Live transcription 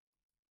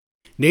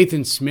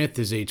Nathan Smith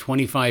is a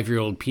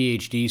 25-year-old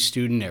PhD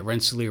student at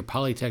Rensselaer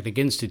Polytechnic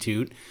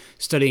Institute,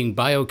 studying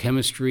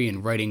biochemistry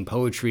and writing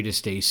poetry to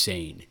stay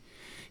sane.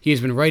 He has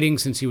been writing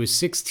since he was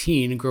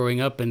 16, growing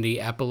up in the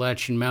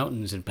Appalachian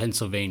Mountains in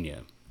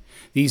Pennsylvania.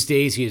 These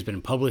days, he has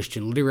been published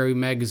in literary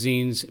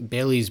magazines,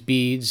 Bailey's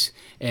Beads,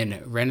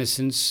 and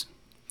Renaissance,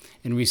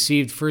 and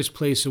received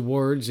first-place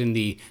awards in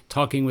the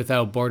Talking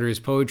Without Borders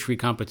poetry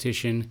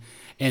competition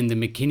and the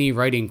McKinney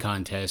Writing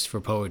Contest for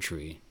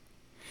poetry.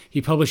 He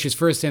published his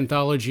first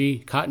anthology,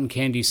 Cotton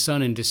Candy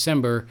Sun, in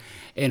December,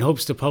 and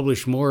hopes to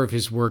publish more of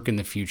his work in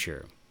the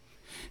future.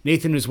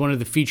 Nathan is one of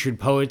the featured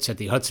poets at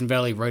the Hudson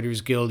Valley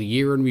Writers Guild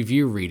Year in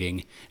Review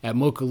reading at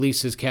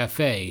MochaLisa's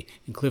Caffè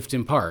in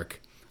Clifton Park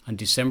on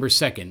December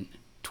 2nd,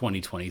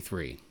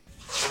 2023.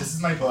 This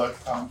is my book,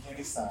 Cotton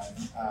Candy Sun.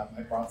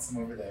 I brought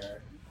some over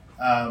there.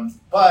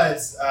 But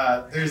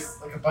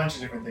there's like a bunch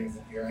of different things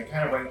in here. I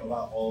kind of write a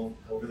lot all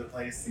over the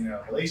place,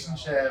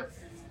 relationship.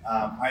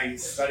 I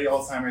study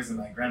Alzheimer's, and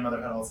my grandmother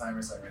had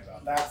Alzheimer's, so I write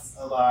about that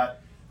a lot.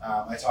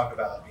 I talk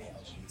about being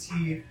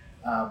LGBT.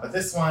 But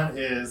this one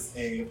is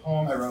a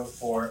poem I wrote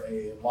for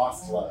a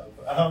lost love.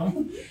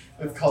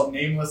 It's called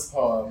Nameless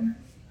Poem.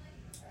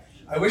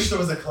 I wish there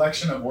was a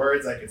collection of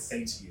words I could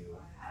say to you.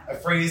 A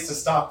phrase to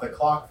stop the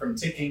clock from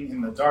ticking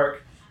in the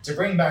dark, to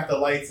bring back the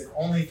lights if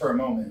only for a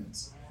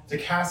moment, to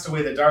cast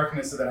away the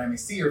darkness so that I may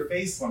see your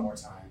face one more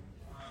time.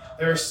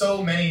 There are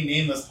so many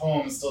nameless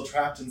poems still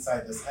trapped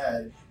inside this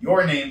head,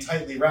 your name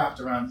tightly wrapped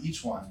around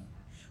each one,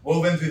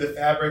 woven through the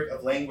fabric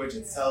of language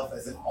itself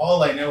as if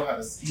all I know how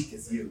to speak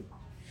is you.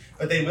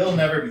 But they will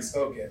never be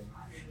spoken.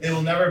 They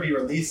will never be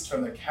released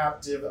from the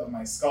captive of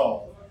my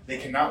skull. They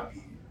cannot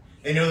be.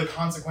 They know the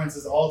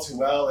consequences all too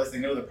well as they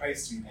know the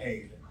price to be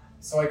paid.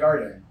 So I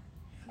garden.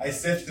 I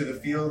sift through the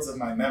fields of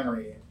my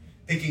memory,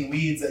 picking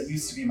weeds that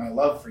used to be my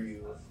love for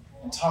you,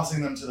 and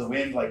tossing them to the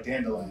wind like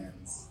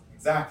dandelions.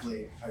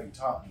 Exactly how you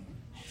taught me.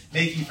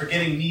 Making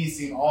forgetting me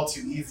seem all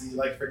too easy,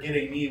 like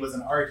forgetting me was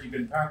an art you've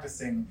been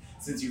practicing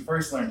since you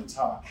first learned to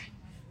talk.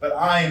 But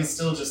I am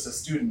still just a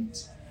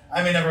student.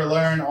 I may never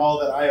learn all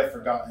that I have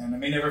forgotten. I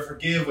may never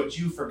forgive what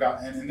you've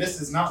forgotten, and this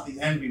is not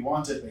the end we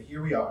wanted, but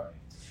here we are.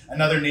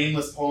 Another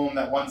nameless poem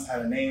that once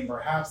had a name,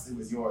 perhaps it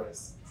was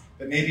yours,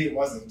 but maybe it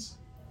wasn't.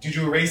 Did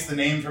you erase the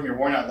name from your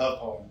worn-out love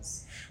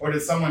poems, or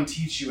did someone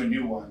teach you a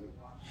new one?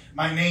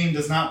 My name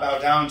does not bow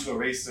down to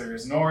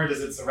erasers, nor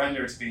does it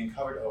surrender to being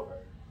covered over.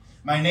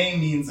 My name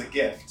means a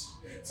gift,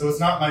 so it's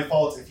not my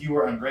fault if you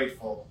were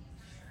ungrateful.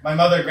 My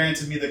mother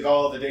granted me the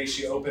gall the day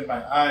she opened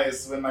my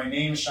eyes, so when my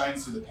name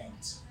shines through the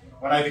paint,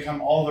 when I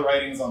become all the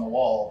writings on the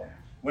wall,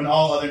 when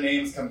all other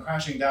names come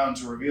crashing down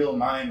to reveal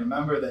mine,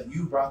 remember that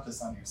you brought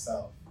this on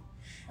yourself.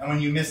 And when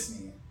you miss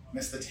me,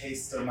 miss the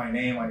taste of my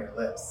name on your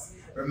lips,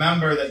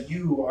 remember that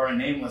you are a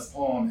nameless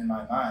poem in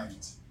my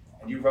mind,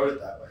 and you wrote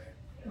it that way.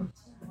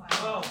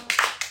 Wow.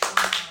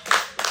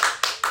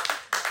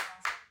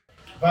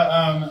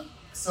 But,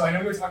 so I know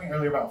we were talking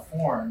earlier about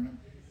form.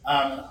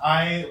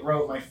 I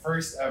wrote my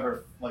first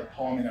ever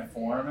poem in a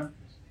form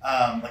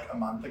like a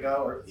month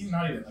ago, or even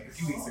not even, like a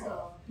few weeks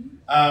ago.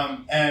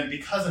 And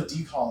because of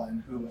Dee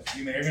Collin, who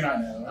you may or may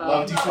not know, I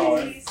love Dee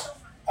Collin,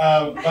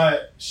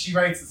 but she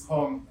writes this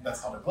poem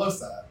that's called a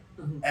glossa,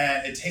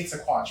 and it takes a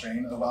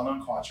quatrain, a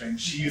well-known quatrain.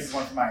 She uses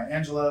one from Maya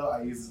Angelou,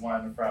 I use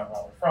one from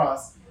Robert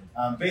Frost.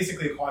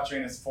 Basically, a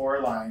quatrain is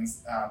 4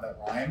 lines that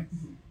rhyme,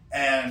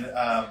 and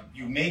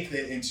you make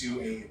it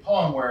into a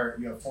poem where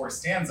you have 4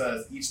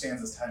 stanzas, each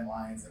stanza is 10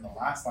 lines, and the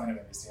last line of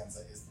every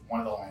stanza is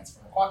one of the lines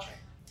from a quatrain.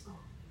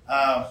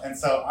 And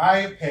so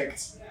I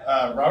picked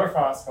Robert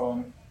Frost's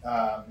poem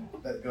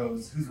that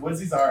goes, whose woods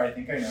these are, I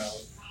think I know.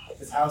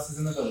 His house is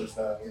in the village,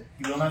 though.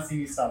 He will not see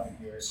me stopping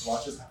here to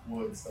watch his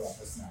woods fill up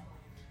with snow.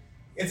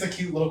 It's a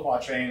cute little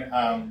quatrain.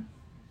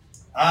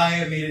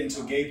 I made it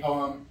into a gay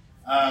poem,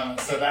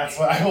 so that's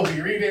what I will be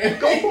reading.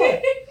 Go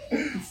for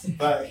it!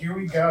 But here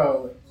we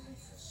go.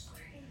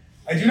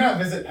 I do not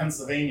visit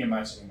Pennsylvania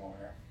much anymore,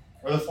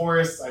 or the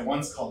forests I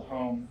once called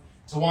home,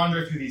 to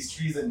wander through these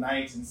trees at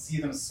night and see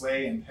them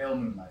sway in pale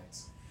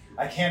moonlight.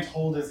 I can't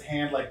hold his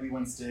hand like we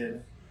once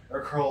did,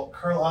 or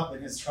curl up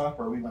in his truck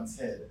where we once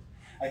hid.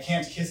 I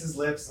can't kiss his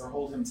lips or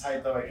hold him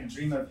tight, though I can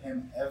dream of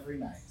him every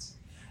night.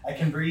 I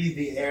can breathe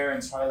the air in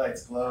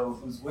twilight's glow,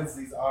 whose woods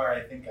these are,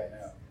 I think I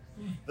know.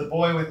 The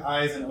boy with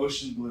eyes in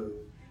ocean blue,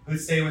 who'd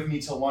stay with me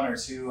till 1 or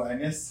 2, I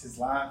miss his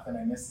laugh and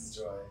I miss his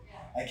joy.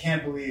 I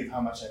can't believe how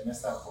much I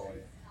miss that boy.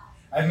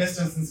 I've missed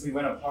him since we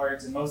went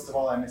apart, and most of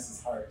all I miss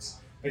his heart.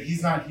 But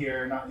he's not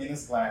here, not in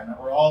this glen,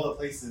 or all the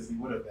places we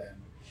would have been.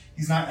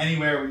 He's not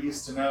anywhere we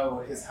used to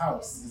know. His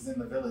house is in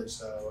the village,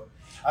 though.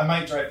 I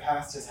might drive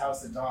past his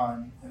house at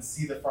dawn and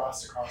see the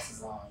frost across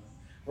his lawn.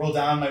 Roll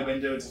down my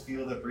window to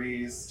feel the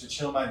breeze, to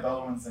chill my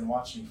bones and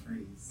watch me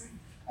freeze.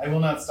 I will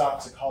not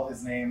stop to call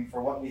his name,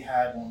 for what we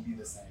had won't be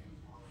the same.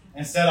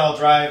 Instead, I'll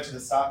drive to the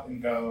stop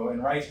and go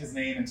and write his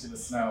name into the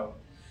snow.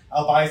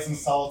 I'll buy some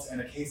salt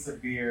and a case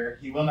of beer.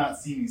 He will not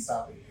see me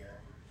stopping here.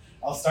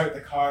 I'll start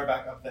the car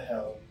back up the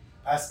hill,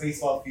 past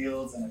baseball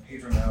fields and a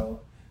paper mill,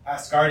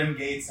 past garden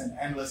gates and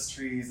endless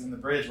trees and the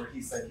bridge where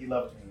he said he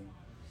loved me.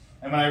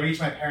 And when I reach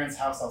my parents'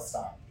 house, I'll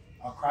stop.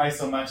 I'll cry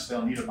so much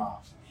they'll need a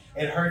mop.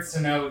 It hurts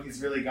to know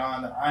he's really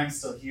gone, that I'm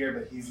still here,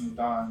 but he's moved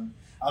on.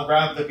 I'll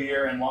grab the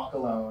beer and walk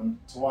alone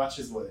to watch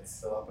his woods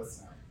fill up with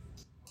snow.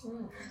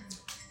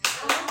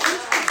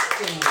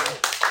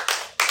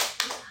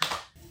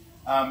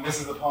 This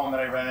is a poem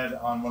that I read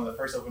on one of the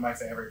first open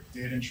mics I ever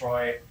did in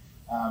Troy,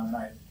 and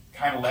I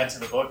kind of led to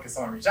the book because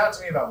someone reached out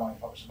to me about wanting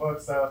to publish a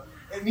book, so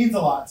it means a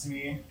lot to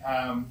me,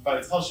 but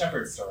it's called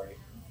Shepherd's Story.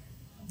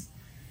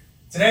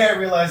 Today I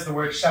realized the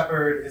word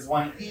shepherd is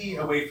one E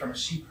away from a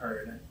sheep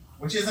herd,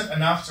 which isn't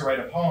enough to write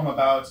a poem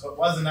about, but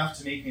was enough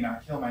to make me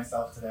not kill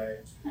myself today.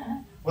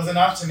 Was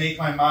enough to make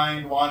my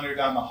mind wander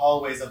down the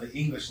hallways of the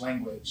English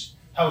language.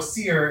 How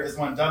seer is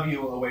one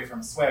W away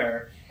from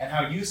swear, and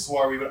how you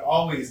swore we would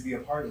always be a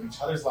part of each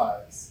other's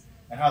lives,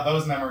 and how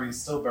those memories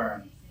still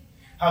burn.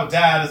 How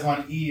dad is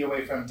one E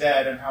away from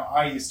dead, and how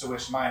I used to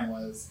wish mine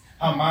was,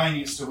 how mine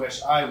used to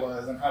wish I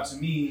was, and how to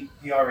me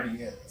he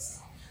already is.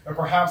 Or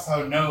perhaps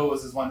how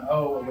nose is one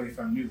O away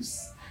from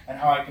noose, and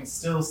how I can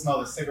still smell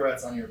the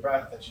cigarettes on your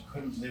breath that you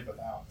couldn't live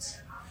without.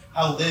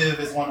 How live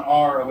is one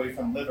R away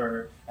from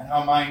liver, and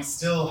how mine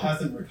still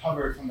hasn't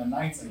recovered from the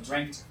nights I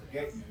drank to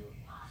forget you.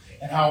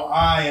 And how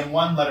I am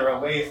one letter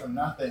away from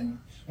nothing,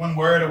 one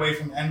word away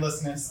from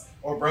endlessness,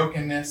 or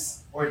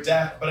brokenness, or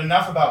death, but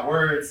enough about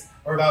words,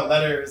 or about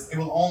letters, it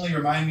will only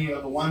remind me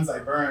of the ones I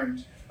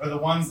burned, or the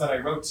ones that I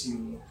wrote to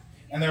you.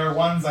 And there are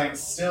ones I am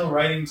still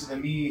writing to the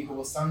me who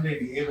will someday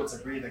be able to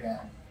breathe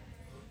again.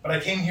 But I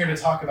came here to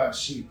talk about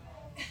sheep,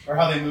 or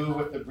how they move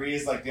with the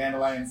breeze like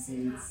dandelion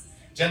seeds,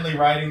 gently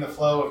riding the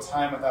flow of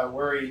time without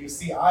worry. You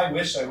see, I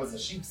wish I was a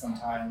sheep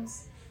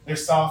sometimes. Their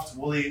soft,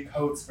 woolly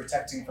coats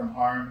protecting from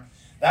harm.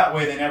 That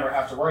way they never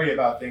have to worry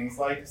about things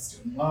like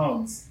student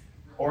loans,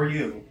 or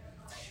you.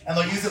 And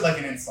they'll use it like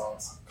an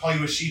insult. Call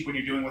you a sheep when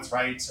you're doing what's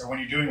right, or when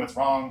you're doing what's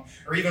wrong,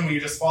 or even when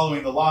you're just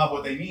following the law.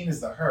 What they mean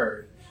is the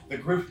herd, the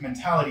group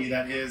mentality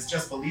that is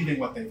just believing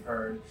what they've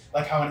heard.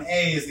 Like how an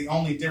A is the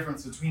only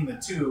difference between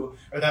the two,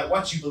 or that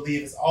what you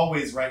believe is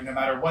always right no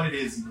matter what it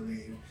is you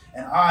believe.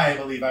 And I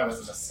believe I was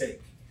a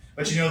mistake.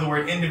 But you know the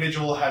word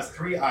individual has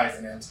 3 I's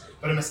in it,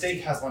 but a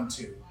mistake has 1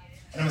 too.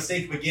 And a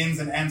mistake begins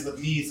and ends with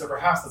me, so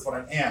perhaps that's what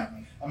I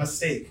am, a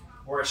mistake,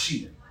 or a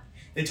sheep.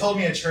 They told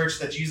me at church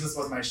that Jesus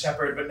was my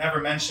shepherd, but never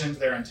mentioned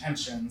their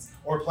intentions,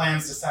 or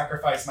plans to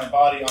sacrifice my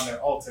body on their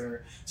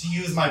altar, to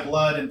use my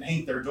blood and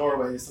paint their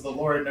doorways so the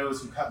Lord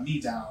knows who cut me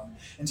down,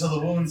 until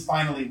the wounds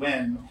finally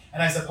win.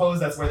 And I suppose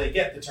that's where they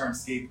get the term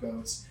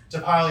scapegoat,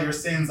 to pile your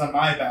sins on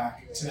my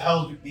back,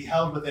 to be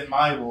held within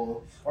my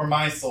wool, or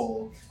my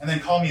soul, and then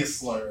call me a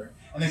slur,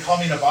 and then call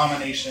me an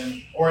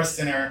abomination, or a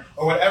sinner,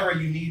 or whatever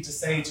you need to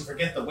say to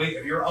forget the weight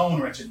of your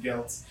own wretched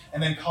guilt,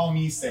 and then call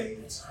me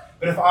saved.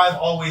 But if I've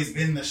always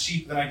been the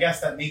sheep, then I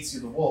guess that makes you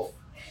the wolf.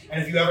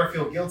 And if you ever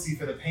feel guilty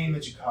for the pain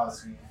that you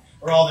caused me,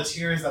 or all the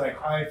tears that I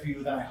cried for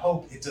you, then I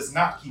hope it does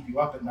not keep you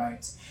up at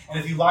night. And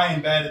if you lie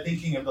in bed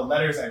thinking of the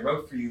letters I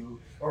wrote for you,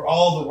 or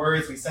all the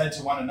words we said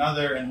to one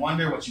another, and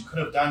wonder what you could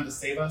have done to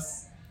save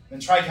us, then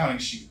try counting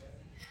sheep.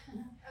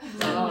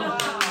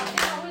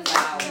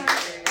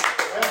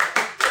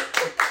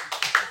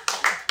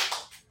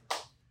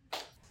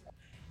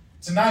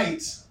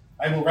 Tonight,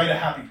 I will write a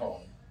happy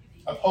poem.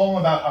 A poem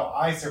about how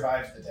I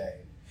survived the day,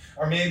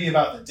 or maybe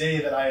about the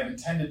day that I have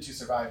intended to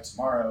survive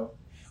tomorrow,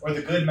 or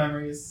the good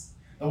memories,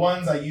 the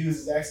ones I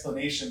use as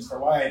explanations for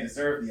why I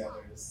deserve the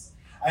others.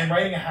 I am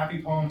writing a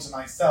happy poem to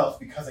myself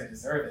because I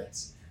deserve it,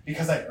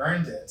 because I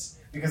earned it,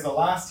 because the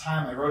last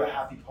time I wrote a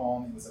happy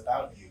poem, it was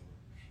about you,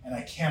 and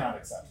I cannot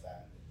accept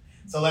that.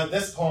 So let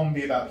this poem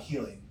be about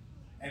healing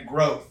and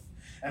growth,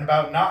 and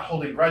about not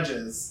holding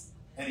grudges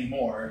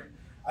anymore.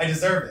 I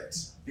deserve it,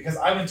 because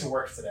I went to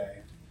work today,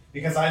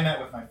 because I met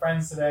with my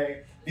friends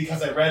today,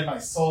 because I read my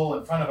soul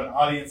in front of an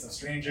audience of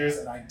strangers,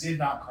 and I did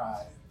not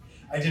cry.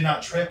 I did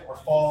not trip or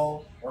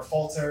fall or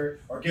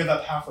falter or give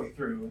up halfway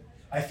through.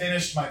 I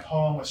finished my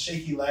poem with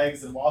shaky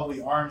legs and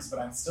wobbly arms, but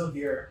I'm still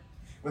here,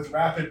 with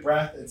rapid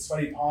breath and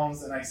sweaty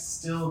palms, and I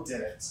still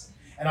did it.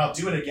 And I'll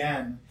do it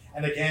again,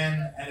 and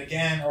again, and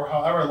again, or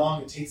however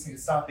long it takes me to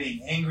stop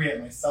being angry at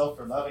myself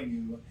for loving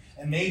you,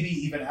 and maybe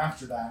even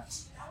after that.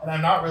 And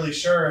I'm not really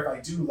sure if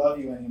I do love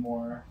you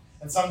anymore.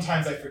 And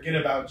sometimes I forget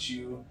about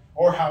you,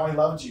 or how I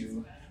loved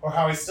you, or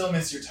how I still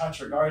miss your touch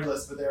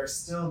regardless, but there are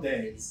still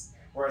days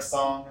where a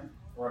song,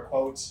 or a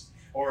quote,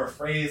 or a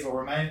phrase will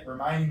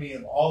remind me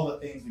of all the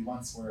things we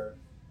once were,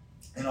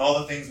 and all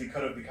the things we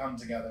could have become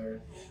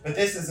together. But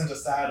this isn't a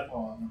sad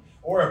poem,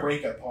 or a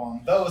breakup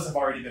poem. Those have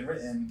already been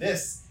written.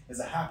 This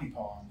is a happy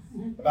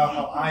poem, about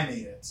how I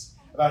made it,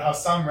 about how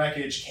some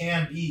wreckage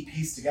can be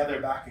pieced together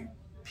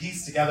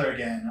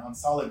again on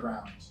solid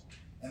ground,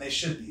 and they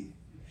should be.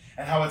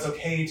 And how it's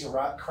okay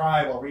to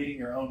cry while reading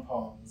your own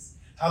poems,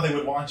 how they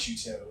would want you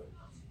to,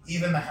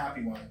 even the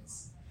happy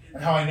ones,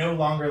 and how I no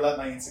longer let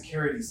my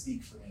insecurities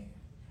speak for me,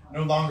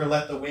 no longer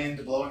let the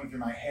wind blowing through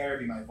my hair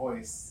be my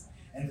voice.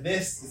 And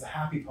this is a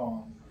happy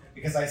poem,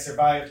 because I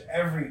survived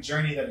every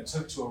journey that it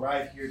took to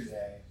arrive here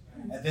today,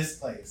 at this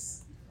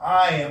place.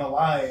 I am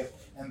alive,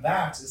 and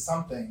that is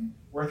something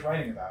worth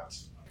writing about.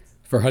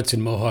 For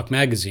Hudson Mohawk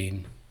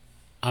Magazine,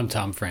 I'm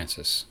Tom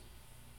Francis.